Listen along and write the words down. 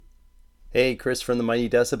Hey, Chris from the Mighty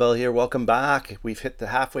Decibel here. Welcome back. We've hit the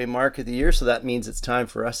halfway mark of the year, so that means it's time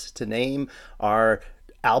for us to name our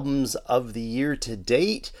albums of the year to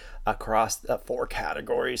date across the four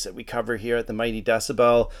categories that we cover here at the Mighty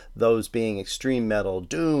Decibel, those being extreme metal,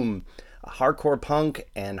 doom, hardcore punk,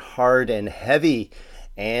 and hard and heavy.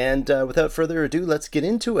 And without further ado, let's get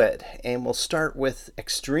into it. And we'll start with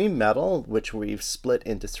extreme metal, which we've split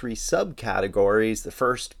into three subcategories, the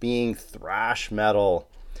first being thrash metal.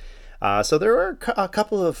 So there are a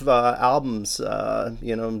couple of albums,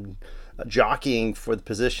 jockeying for the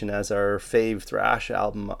position as our fave thrash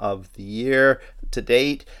album of the year to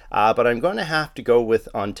date. But I'm going to have to go with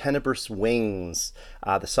On Tenebrous Wings,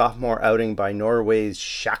 the sophomore outing by Norway's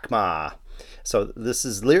Shakma. So this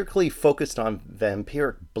is lyrically focused on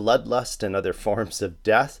vampiric bloodlust and other forms of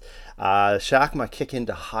death. Shakma kick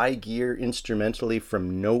into high gear instrumentally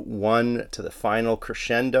from note 1 to the final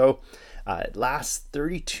crescendo. It lasts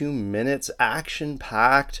 32 minutes,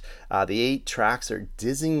 action-packed. The 8 tracks are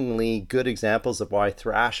dizzyingly good examples of why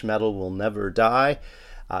thrash metal will never die.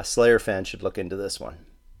 Slayer fans should look into this one.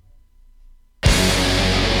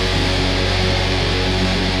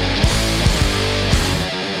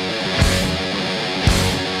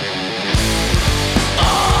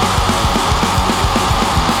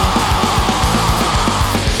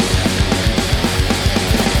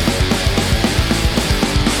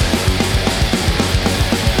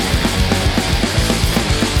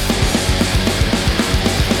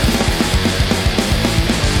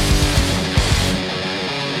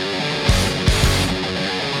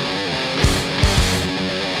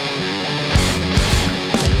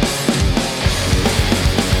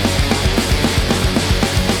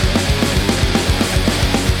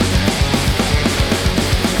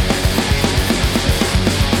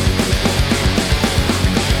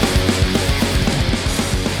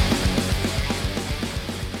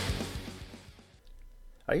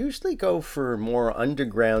 I usually go for more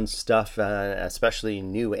underground stuff, especially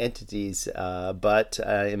new entities, but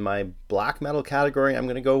in my black metal category, I'm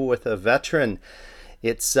going to go with a veteran.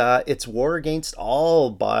 It's War Against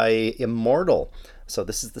All by IMMORTAL. So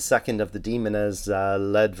this is the second of the Demoness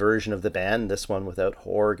led version of the band, this one without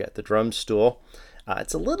Horg at the drum stool.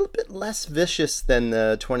 It's a little bit less vicious than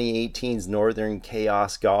the 2018's Northern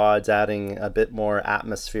Chaos Gods, adding a bit more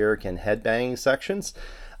atmospheric and headbanging sections.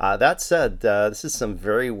 That said, this is some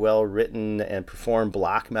very well written and performed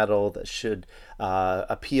black metal that should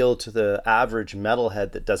appeal to the average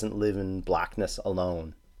metalhead that doesn't live in blackness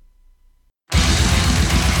alone.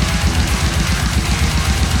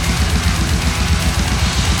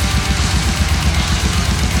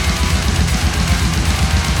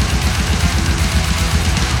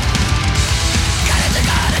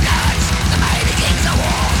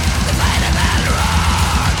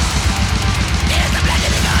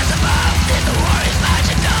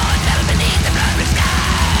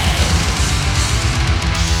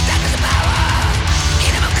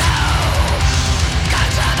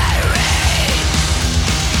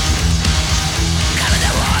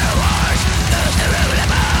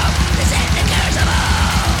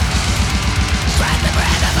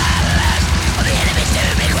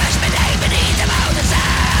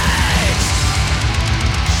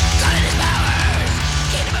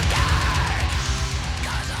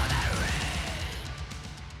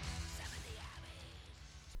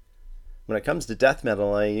 When it comes to death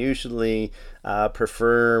metal, I usually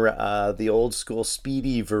prefer the old school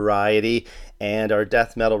speedy variety, and our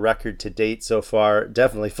death metal record to date so far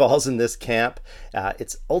definitely falls in this camp.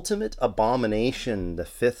 It's Ultimate Abomination, the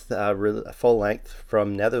fifth full length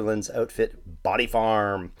from Netherlands outfit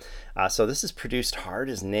BODYFARM. So this is produced hard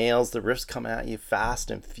as nails. The riffs come at you fast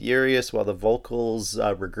and furious while the vocals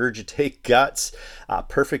regurgitate guts.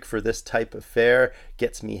 Perfect for this type of fare.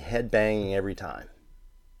 Gets me headbanging every time.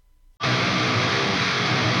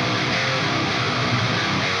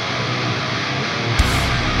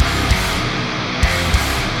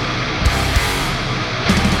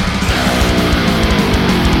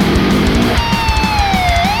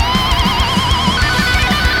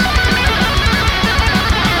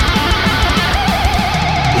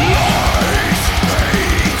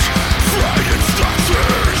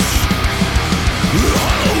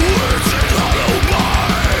 Hollow words and hollow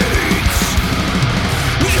minds.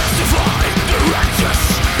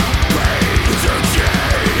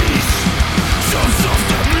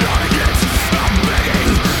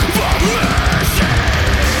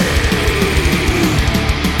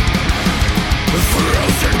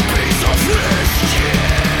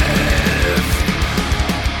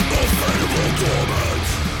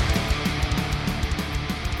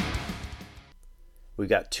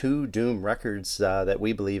 got two Doom records that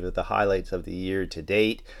we believe are the highlights of the year to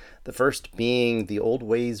date. The first being The Old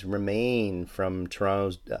Ways Remain from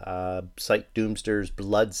Toronto's Psych Doomster's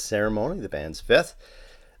Blood Ceremony, the band's fifth.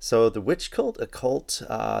 So the witch cult occult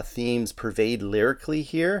themes pervade lyrically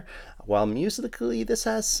here, while musically this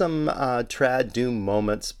has some trad doom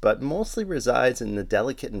moments, but mostly resides in the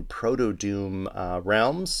delicate and proto-doom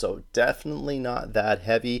realms, so definitely not that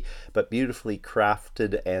heavy, but beautifully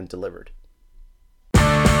crafted and delivered.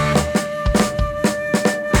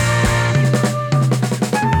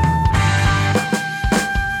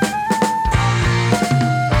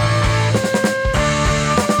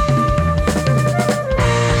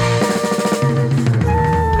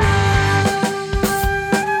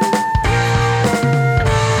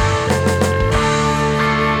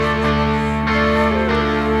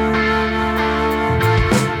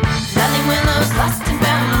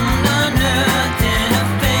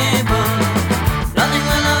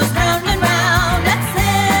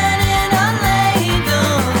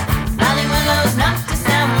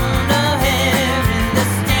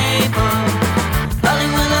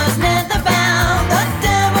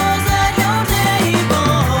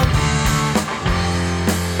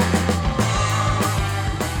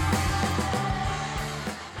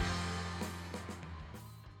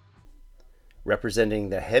 Representing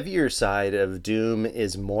the heavier side of Doom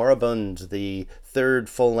is Moribund, the third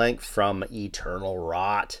full-length from Eternal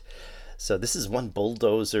Rot. So this is one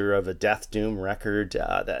bulldozer of a Death Doom record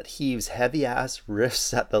that heaves heavy-ass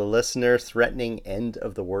riffs at the listener, threatening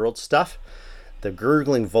end-of-the-world stuff. The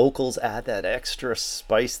gurgling vocals add that extra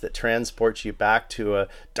spice that transports you back to a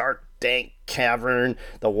dark, dank cavern,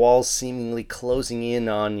 the walls seemingly closing in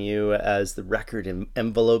on you as the record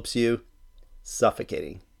envelopes you.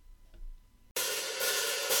 Suffocating.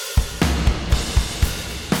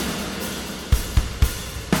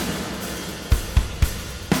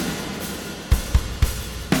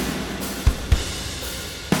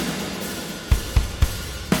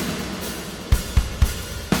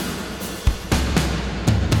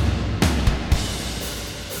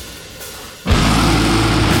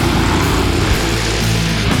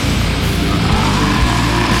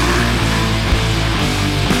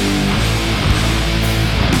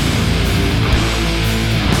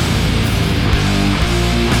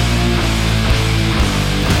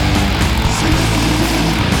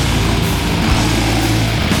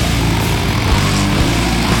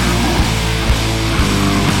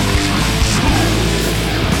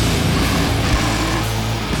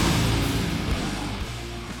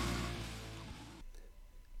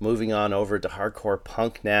 Moving on over to hardcore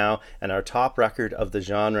punk now, and our top record of the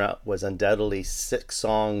genre was undoubtedly 6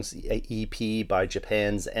 songs EP by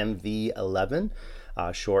Japan's MV-11,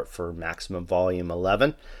 short for Maximum Volume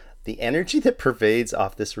 11. The energy that pervades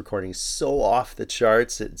off this recording is so off the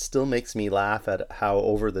charts, it still makes me laugh at how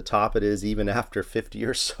over the top it is even after 50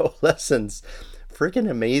 or so lessons.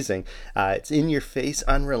 Freaking amazing. It's in your face,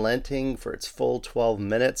 unrelenting for its full 12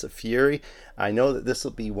 minutes of fury. I know that this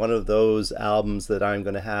will be one of those albums that I'm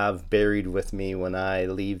going to have buried with me when I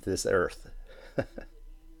leave this earth.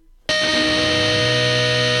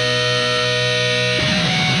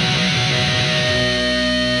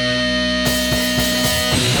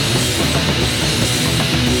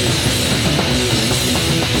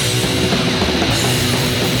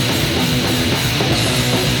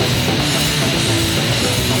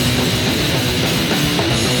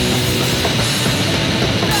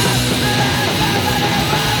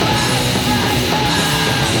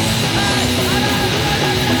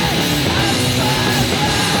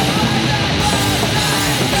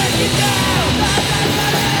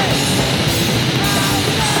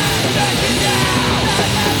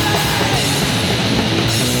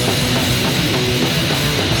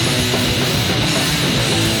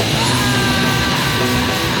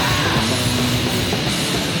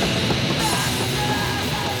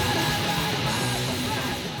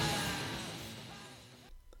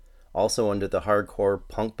 Also under the hardcore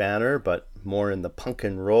punk banner, but more in the punk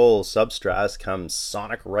and roll substratus, comes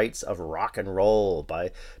Sonic Rites of Rock'n'Roll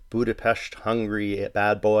by Budapest Hungry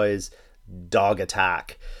Bad Boys Dog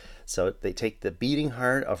Attack. So they take the beating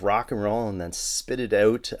heart of rock and roll and then spit it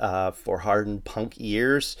out for hardened punk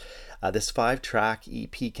ears. This 5-track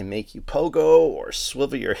EP can make you pogo or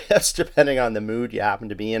swivel your hips depending on the mood you happen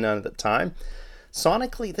to be in at the time.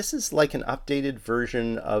 Sonically, this is like an updated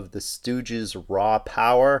version of the Stooges' Raw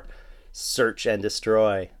Power, Search and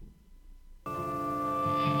Destroy.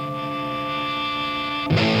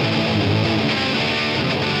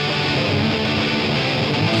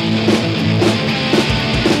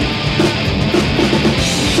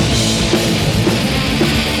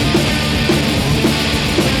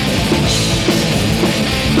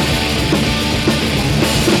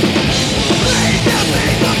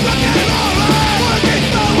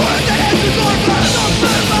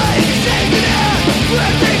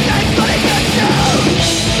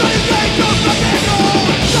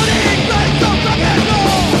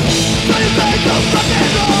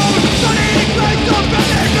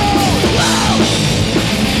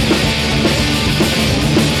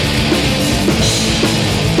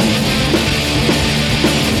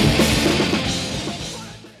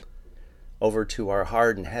 over to our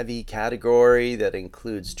hard and heavy category that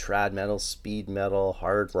includes trad metal, speed metal,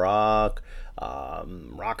 hard rock,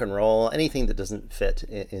 rock and roll, anything that doesn't fit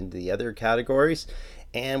in the other categories.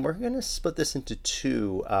 And we're going to split this into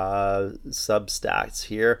two substacks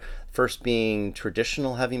here. First being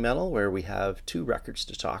traditional heavy metal, where we have two records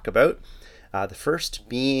to talk about. The first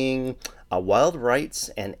being Wild Rites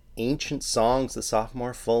and Ancient Songs, the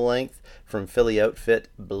sophomore full length from Philly outfit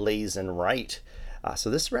BLAZON RITE. So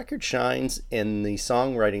this record shines in the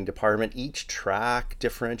songwriting department, each track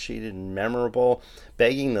differentiated and memorable,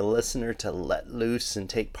 begging the listener to let loose and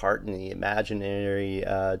take part in the imaginary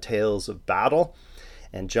tales of battle.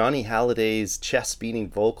 And Johnny Halliday's chest-beating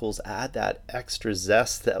vocals add that extra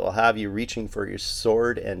zest that will have you reaching for your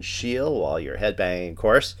sword and shield while you're headbanging, of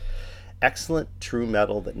course. Excellent true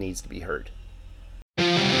metal that needs to be heard.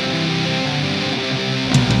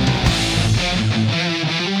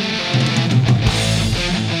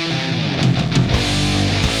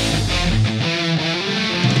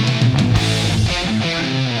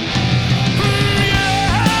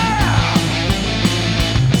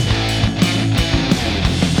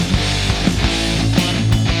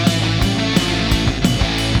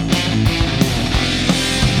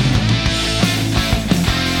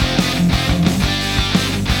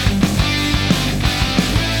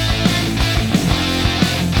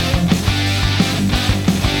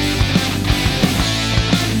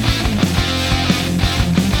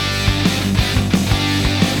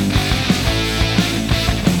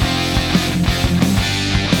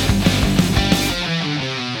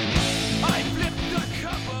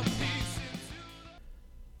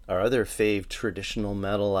 Other fave traditional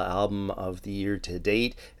metal album of the year to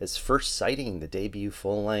date is First Sighting, the debut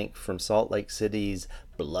full length from Salt Lake City's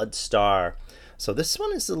Bloodstar. So this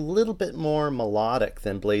one is a little bit more melodic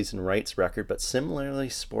than BLAZON RITE's record, but similarly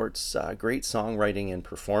sports great songwriting and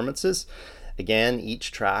performances. Again,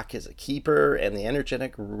 each track is a keeper, and the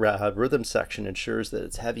energetic rhythm section ensures that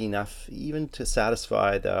it's heavy enough even to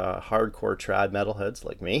satisfy the hardcore trad metalheads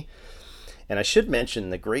like me. And I should mention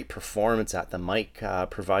the great performance at the mic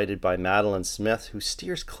provided by Madeline Smith, who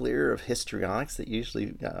steers clear of histrionics that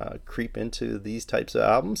usually creep into these types of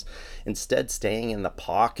albums, instead staying in the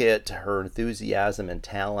pocket. Her enthusiasm and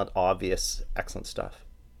talent obvious. Excellent stuff.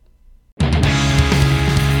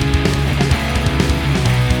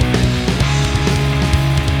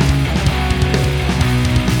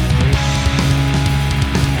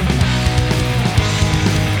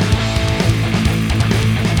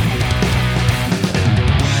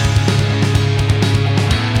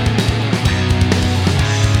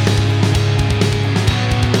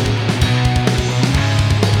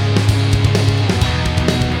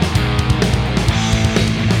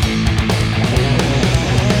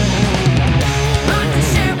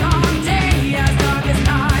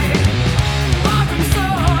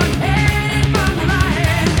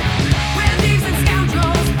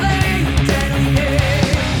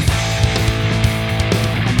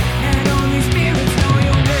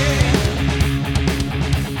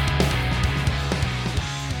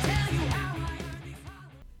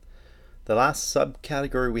 The last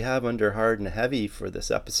subcategory we have under hard and heavy for this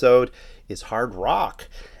episode is hard rock.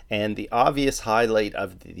 And the obvious highlight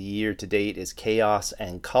of the year to date is Chaos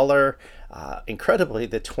and Color. Incredibly,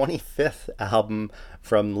 the 25th album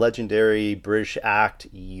from legendary British act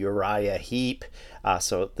URIAH HEEP.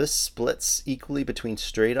 So this splits equally between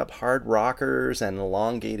straight up hard rockers and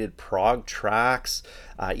elongated prog tracks.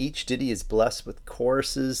 Each ditty is blessed with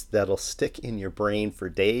choruses that'll stick in your brain for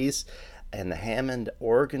days. And the Hammond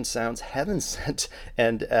organ sounds heaven sent,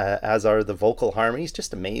 and as are the vocal harmonies,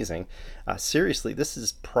 just amazing. Seriously, this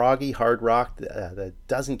is proggy hard rock that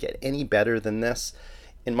doesn't get any better than this.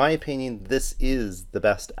 In my opinion, this is the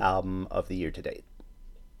best album of the year to date.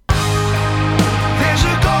 There's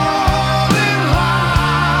a golden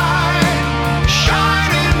light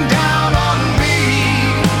shining down on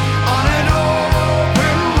me on an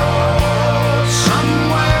open road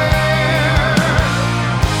somewhere.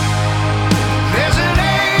 There's an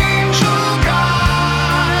angel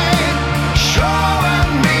guide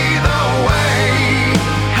showing me the way,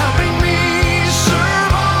 helping me survive.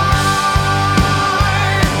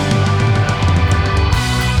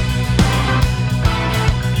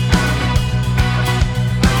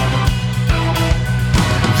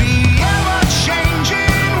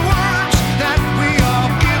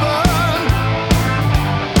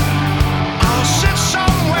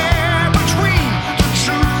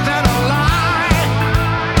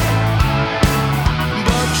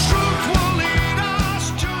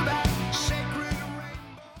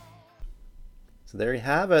 you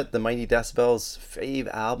have it, the Mighty Decibel's fave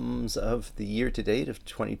albums of the year to date of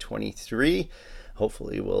 2023.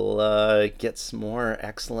 Hopefully we'll get some more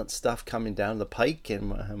excellent stuff coming down the pike,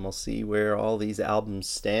 and we'll see where all these albums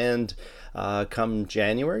stand come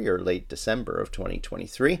January or late December of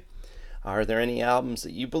 2023. Are there any albums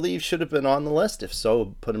that you believe should have been on the list? If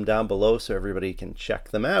so, put them down below so everybody can check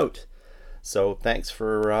them out. So thanks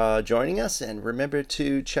for joining us, and remember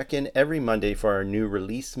to check in every Monday for our new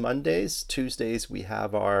release Mondays. Tuesdays we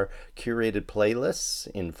have our curated playlists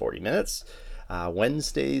in 40 minutes.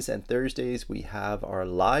 Wednesdays and Thursdays we have our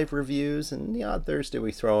live reviews, and the odd Thursday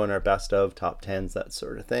we throw in our best of, top 10s, that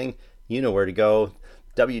sort of thing. You know where to go,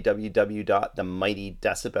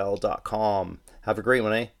 www.themightydecibel.com. Have a great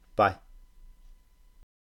one, eh? Bye.